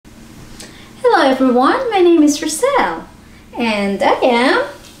Hello everyone, my name is Roceyl and I am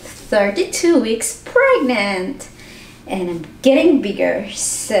 32 weeks pregnant and I'm getting bigger,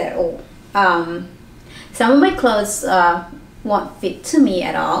 so some of my clothes won't fit to me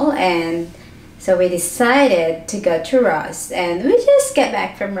at all, and so we decided to go to Ross, and we just got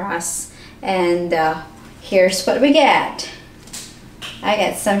back from Ross, and here's what we got. I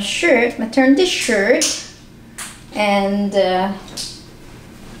got some shirt, maternity shirt, and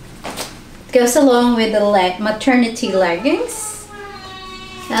goes along with the maternity leggings.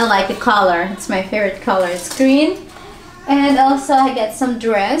 I like the color, it's my favorite color, it's green. And also I got some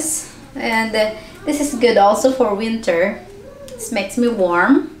dress, and this is good also for winter. This makes me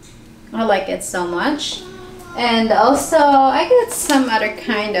warm. I like it so much. And also I got some other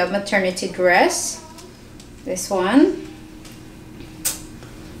kind of maternity dress, this one.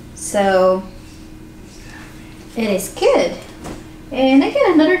 So it is good. And I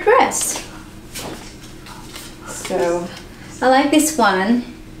got another dress. So I like this one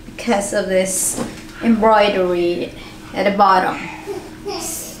because of this embroidery at the bottom.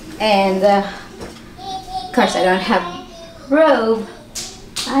 And of course I don't have robe.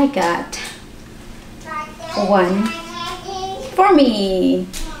 I got one for me.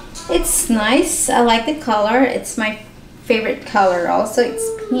 It's nice. I like the color. It's my favorite color also.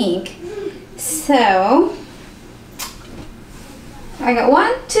 It's pink. So I got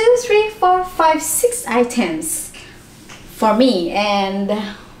 1, 2, 3, 4, 5, 6 items for me, and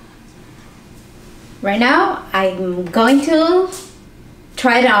right now I'm going to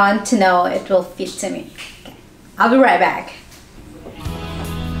try it on to know it will fit to me. Okay. I'll be right back.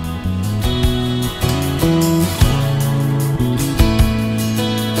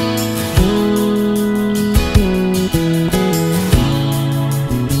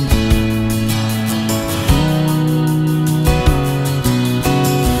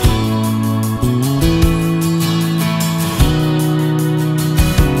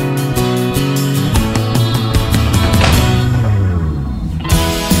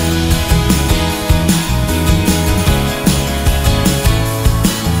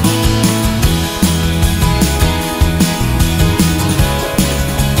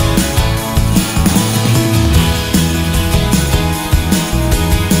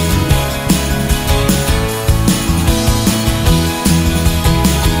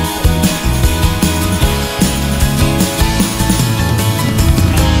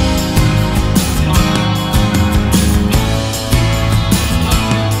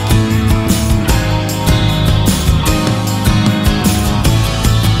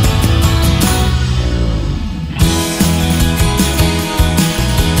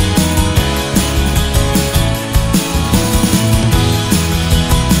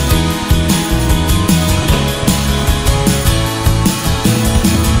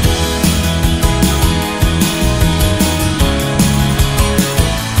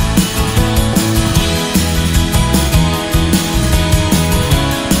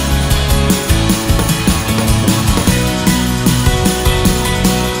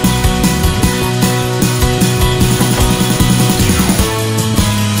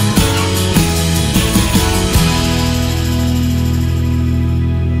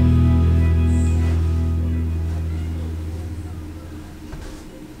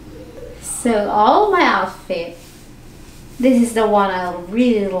 So all my outfit, this is the one I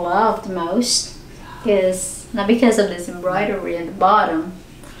really loved most, not because of this embroidery at the bottom,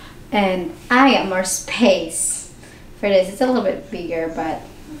 and I got more space for this. It's a little bit bigger, but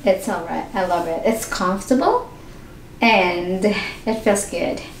it's alright. I love it. It's comfortable and it feels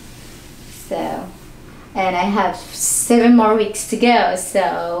good. So, and I have 7 more weeks to go,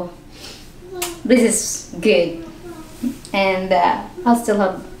 so this is good, and I'll still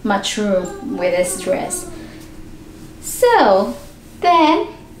have much room with this dress. So then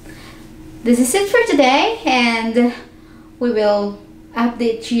this is it for today, and we will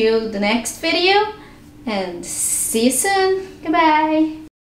update you the next video, and see you soon. Goodbye.